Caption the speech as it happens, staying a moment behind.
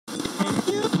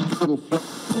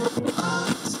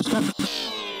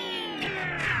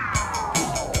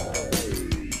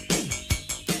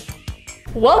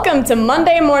Welcome to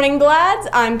Monday Morning Glads.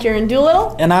 I'm Kieran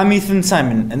Doolittle. And I'm Ethan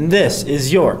Simon, and this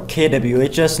is your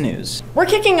KWHS News. We're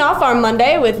kicking off our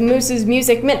Monday with Moose's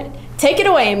Music Minute. Take it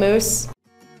away, Moose.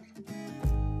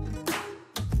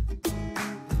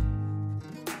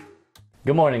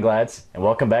 Good morning, Glads, and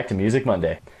welcome back to Music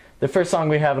Monday. The first song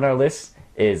we have on our list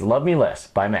is Love Me Less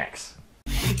by Max.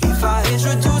 If I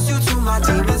introduce you to my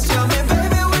demons, tell me,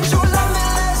 baby, would you love me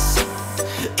less?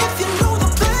 If you know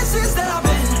the places that I've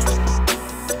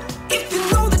been, if you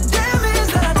know the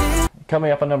damage that I did. Coming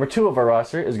up on number 2 of our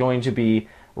roster is going to be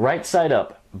Right Side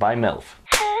Up by MILF.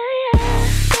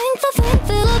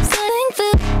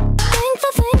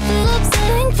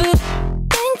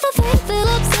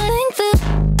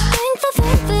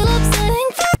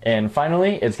 And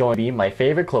finally, it's going to be My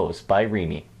Favorite Clothes by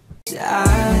Remy.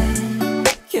 I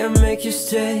can make you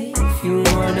stay if you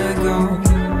wanna go,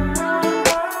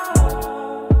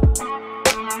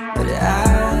 but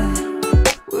I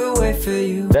will wait for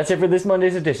you. That's it for this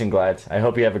Monday's edition, Glads. I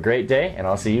hope you have a great day, and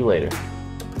I'll see you later.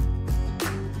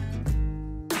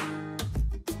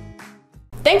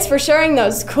 Thanks for sharing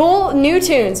those cool new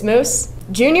tunes, Moose.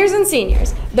 Juniors and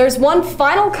seniors, there's one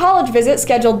final college visit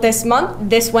scheduled this month,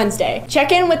 this Wednesday.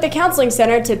 Check in with the Counseling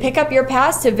Center to pick up your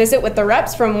pass to visit with the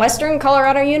reps from Western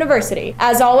Colorado University.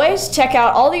 As always, check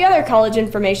out all the other college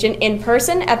information in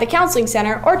person at the Counseling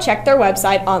Center or check their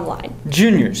website online.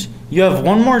 Juniors, you have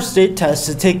one more state test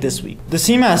to take this week. The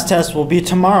CMAS test will be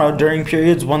tomorrow during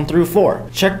periods 1 through 4.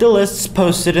 Check the lists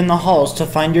posted in the halls to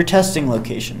find your testing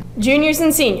location. Juniors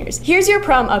and seniors, here's your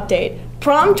prom update.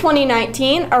 Prom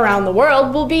 2019 Around the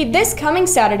World will be this coming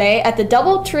Saturday at the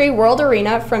DoubleTree World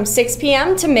Arena from 6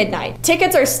 p.m. to midnight.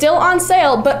 Tickets are still on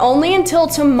sale, but only until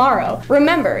tomorrow.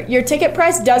 Remember, your ticket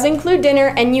price does include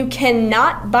dinner and you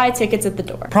cannot buy tickets at the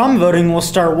door. Prom voting will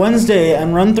start Wednesday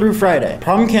and run through Friday.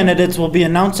 Prom candidates will be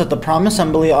announced at the prom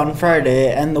assembly on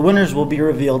Friday, and the winners will be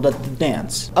revealed at the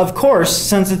dance. Of course,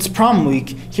 since it's prom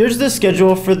week, here's the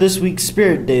schedule for this week's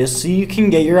Spirit Days so you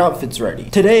can get your outfits ready.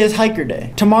 Today is Hiker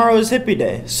Day. Tomorrow is Hippie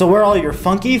Day, so wear all your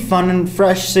funky, fun, and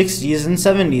fresh 60s and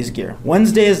 70s gear.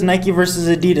 Wednesday is Nike versus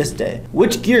Adidas Day.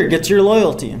 Which gear gets your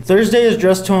loyalty? Thursday is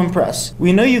Dress to Impress.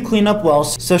 We know you clean up well,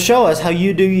 so show us how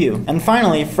you do you. And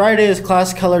finally, Friday is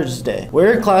Class Colors Day.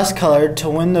 Wear your class colored to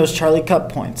win those Charlie Cup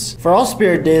points. For all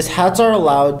Spirit Days, hats are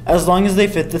allowed as long as they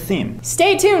fit the theme.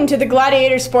 Stay tuned to the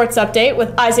Gladiator Sports Update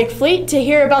with Isaac Fleet to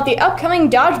hear about the upcoming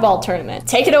dodgeball tournament.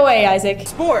 Take it away, Isaac.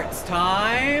 Sports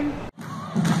time!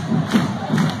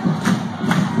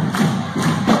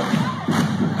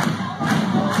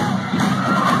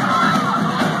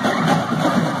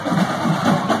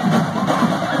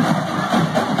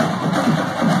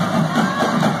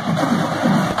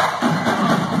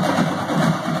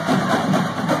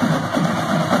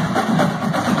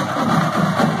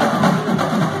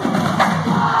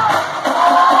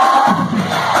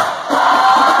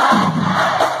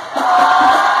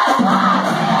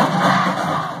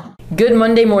 Good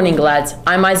Monday morning, Glads.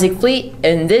 I'm Isaac Fleet,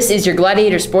 and this is your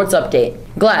Gladiator Sports Update.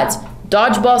 Glads,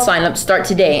 dodgeball sign-ups start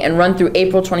today and run through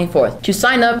April 24th. To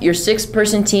sign up your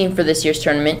 6-person team for this year's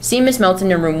tournament, see Miss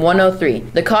Melton in room 103.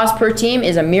 The cost per team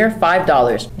is a mere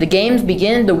 $5. The games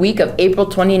begin the week of April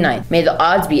 29th. May the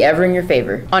odds be ever in your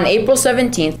favor. On April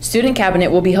 17th, Student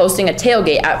Cabinet will be hosting a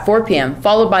tailgate at 4 p.m.,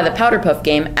 followed by the Powder Puff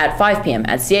game at 5 p.m.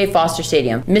 at C.A. Foster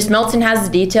Stadium. Miss Melton has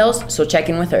the details, so check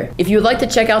in with her. If you would like to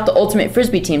check out the Ultimate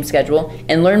Frisbee team schedule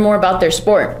and learn more about their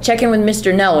sport, check in with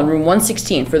Mr. Nell in room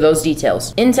 116 for those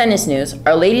details. In tennis news,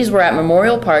 our ladies were at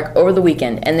Memorial Park over the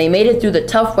weekend, and they made it through the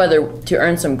tough weather to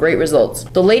earn some great results.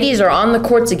 The ladies are on the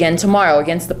courts again tomorrow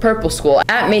against the Purple School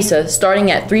at Mesa starting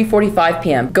at 3:45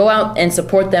 p.m. Go out and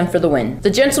support them for the win.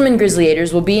 The Gentlemen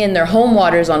Grizzliators will be in their home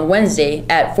waters on Wednesday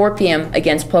at 4 p.m.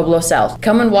 against Pueblo South.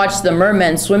 Come and watch the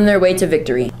Mermen swim their way to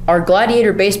victory. Our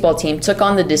Gladiator baseball team took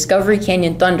on the Discovery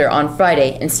Canyon Thunder on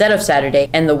Friday instead of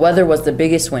Saturday, and the weather was the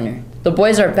biggest winner. The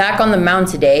boys are back on the mound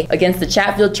today against the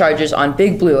Chatfield Chargers on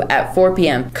Big Blue at 4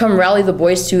 p.m. Come rally the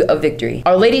boys to a victory.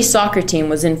 Our ladies soccer team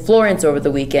was in Florence over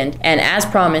the weekend, and as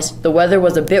promised, the weather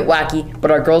was a bit wacky, but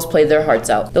our girls played their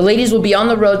hearts out. The ladies will be on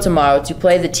the road tomorrow to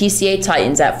play the TCA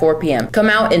Titans at 4 p.m.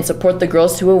 Come out and support the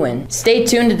girls to a win. Stay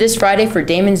tuned this Friday for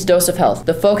Damon's Dose of Health.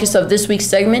 The focus of this week's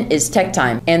segment is Tech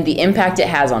Time and the impact it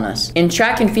has on us. In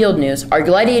track and field news, our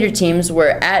Gladiator teams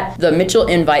were at the Mitchell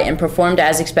Invite and performed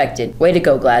as expected. Way to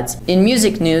go, Glads. In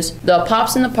music news, the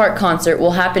Pops in the Park concert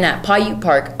will happen at Paiute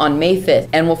Park on May 5th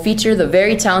and will feature the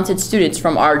very talented students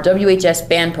from our WHS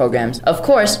band programs. Of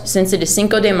course, since it is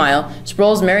Cinco de Mayo,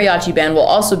 Sproul's Mariachi Band will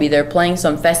also be there playing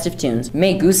some festive tunes.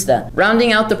 Me gusta.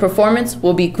 Rounding out the performance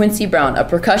will be Quincy Brown, a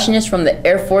percussionist from the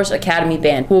Air Force Academy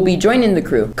Band, who will be joining the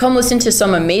crew. Come listen to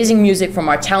some amazing music from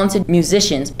our talented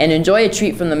musicians and enjoy a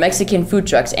treat from the Mexican food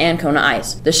trucks and Kona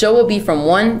Ice. The show will be from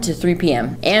 1 to 3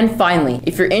 p.m. And finally,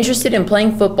 if you're interested in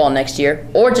playing football next year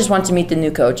or just want to meet the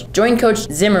new coach, join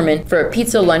Coach Zimmerman for a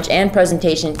pizza lunch and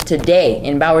presentation today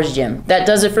in Bowers Gym. That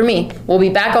does it for me. We'll be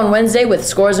back on Wednesday with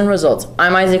scores and results.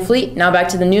 I'm Isaac Fleet. Now back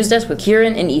to the news desk with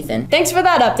Kieran and Ethan. Thanks for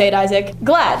that update, Isaac.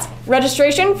 GLADS.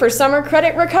 Registration for summer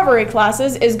credit recovery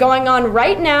classes is going on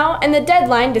right now, and the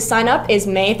deadline to sign up is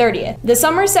May 30th. The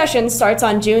summer session starts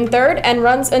on June 3rd and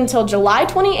runs until July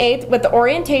 28th with the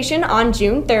orientation on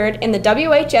June 3rd in the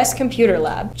WHS Computer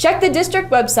Lab. Check the district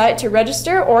website to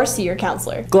register or see your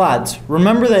counselor. GLADS.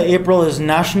 Remember that April is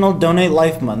National Donate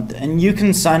Life Month, and you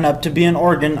can sign up to be an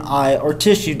organ, eye, or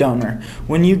tissue donor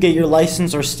when you get your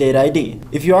license or state ID.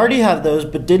 If you already have those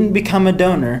but didn't become a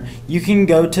donor, you can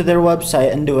go to their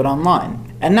website and do it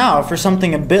online. And now, for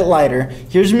something a bit lighter,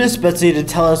 here's Miss Betsy to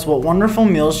tell us what wonderful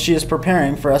meals she is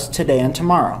preparing for us today and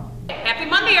tomorrow. Happy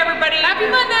Monday, everybody! Happy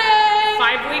Monday!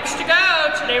 5 weeks to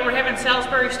go. Today we're having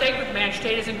Salisbury steak with mashed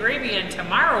potatoes and gravy, and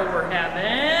tomorrow we're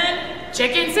having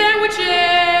chicken sandwiches.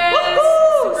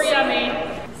 Woohoo! Super yummy.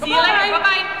 See you later.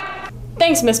 Bye-bye.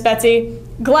 Thanks, Miss Betsy.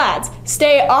 GLADS.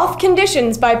 Stay off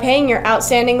conditions by paying your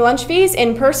outstanding lunch fees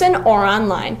in person or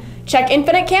online. Check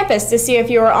Infinite Campus to see if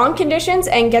you are on conditions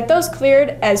and get those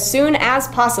cleared as soon as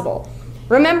possible.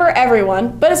 Remember,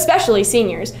 everyone, but especially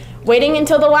seniors, waiting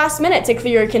until the last minute to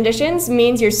clear your conditions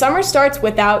means your summer starts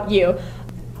without you.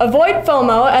 Avoid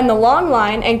FOMO and the long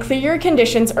line and clear your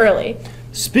conditions early.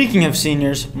 Speaking of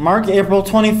seniors, mark April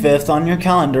 25th on your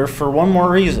calendar for one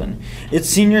more reason. It's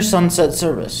Senior Sunset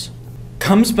Service.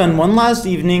 Come spend one last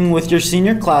evening with your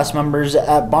senior class members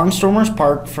at Barnstormers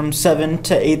Park from 7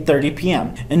 to 8:30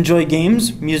 p.m. Enjoy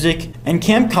games, music, and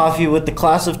camp coffee with the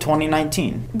class of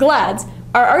 2019. GLADS.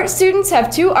 Our art students have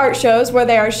 2 art shows where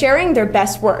they are sharing their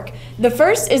best work. The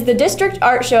first is the District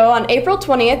Art Show on April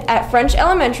 20th at French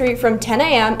Elementary from 10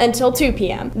 a.m. until 2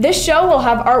 p.m. This show will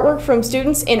have artwork from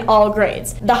students in all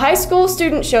grades. The High School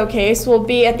Student Showcase will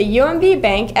be at the UMB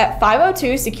Bank at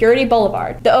 502 Security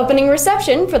Boulevard. The opening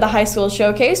reception for the High School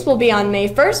Showcase will be on May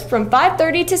 1st from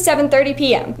 5:30 to 7:30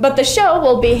 p.m. But the show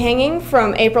will be hanging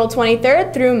from April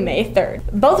 23rd through May 3rd.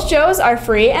 Both shows are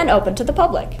free and open to the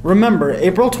public. Remember,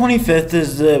 April 25th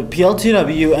is the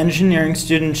PLTW Engineering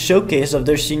Students Showcase of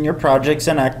their senior projects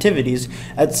and activities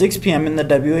at 6 p.m. in the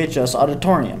WHS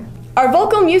Auditorium. Our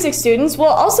vocal music students will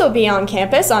also be on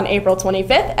campus on April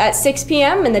 25th at 6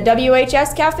 p.m. in the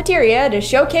WHS cafeteria to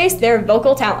showcase their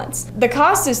vocal talents. The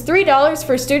cost is $3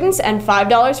 for students and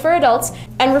 $5 for adults,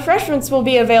 and refreshments will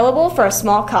be available for a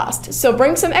small cost, so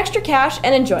bring some extra cash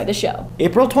and enjoy the show.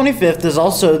 April 25th is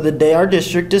also the day our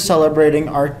district is celebrating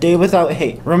our Day Without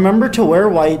Hate. Remember to wear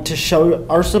white to show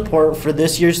our support for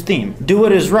this year's theme. Do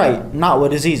what is right, not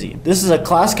what is easy. This is a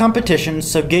class competition,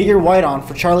 so get your white on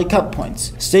for Charlie Cup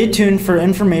points. Stay tuned for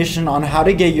information on how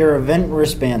to get your event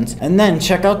wristbands, and then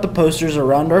check out the posters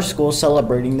around our school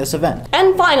celebrating this event.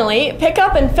 And finally, pick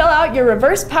up and fill out your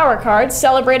reverse power cards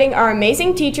celebrating our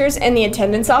amazing teachers in the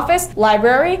attendance office,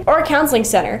 library, or counseling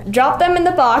center. Drop them in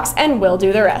the box and we'll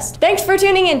do the rest. Thanks for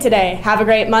tuning in today. Have a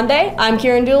great Monday. I'm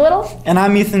Kieran Doolittle. And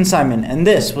I'm Ethan Simon, and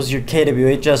this was your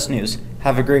KWHS News.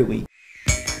 Have a great week.